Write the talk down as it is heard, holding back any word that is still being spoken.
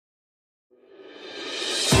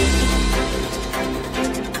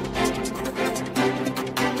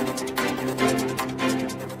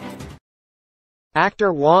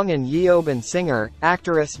Actor Hwang and Yeob and singer,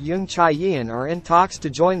 actress Jung Chae are in talks to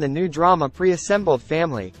join the new drama Preassembled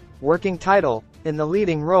Family, working title, in the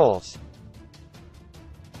leading roles.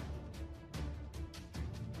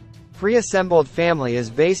 Preassembled Family is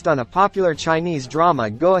based on a popular Chinese drama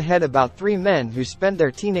go-ahead about three men who spend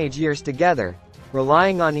their teenage years together,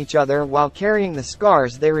 relying on each other while carrying the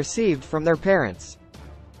scars they received from their parents.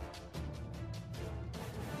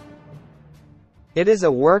 It is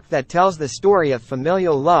a work that tells the story of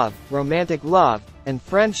familial love, romantic love, and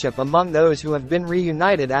friendship among those who have been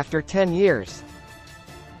reunited after 10 years.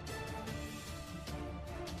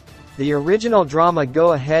 The original drama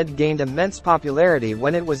Go Ahead gained immense popularity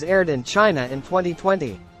when it was aired in China in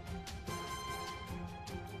 2020.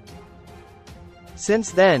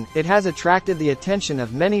 Since then, it has attracted the attention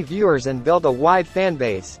of many viewers and built a wide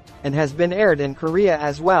fanbase, and has been aired in Korea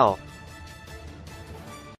as well.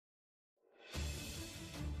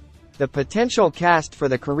 The potential cast for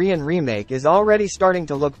the Korean remake is already starting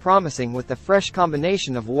to look promising with the fresh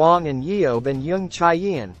combination of Hwang and Yeob and Jung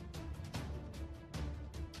Chae.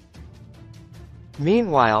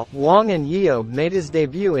 Meanwhile, Hwang and Yeob made his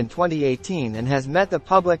debut in 2018 and has met the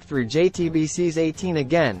public through JTBC's 18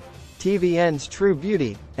 Again, TVN's True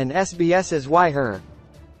Beauty, and SBS's Why Her.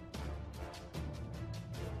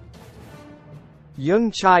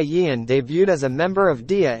 Jung Chae debuted as a member of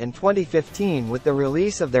DIA in 2015 with the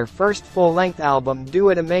release of their first full-length album Do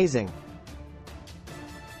It Amazing.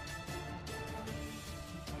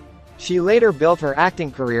 She later built her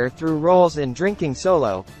acting career through roles in Drinking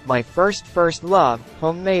Solo, My First Love,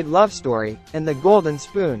 Homemade Love Story, and The Golden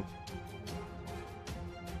Spoon.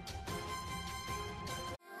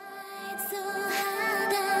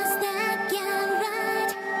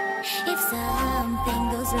 If something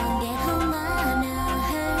goes wrong at home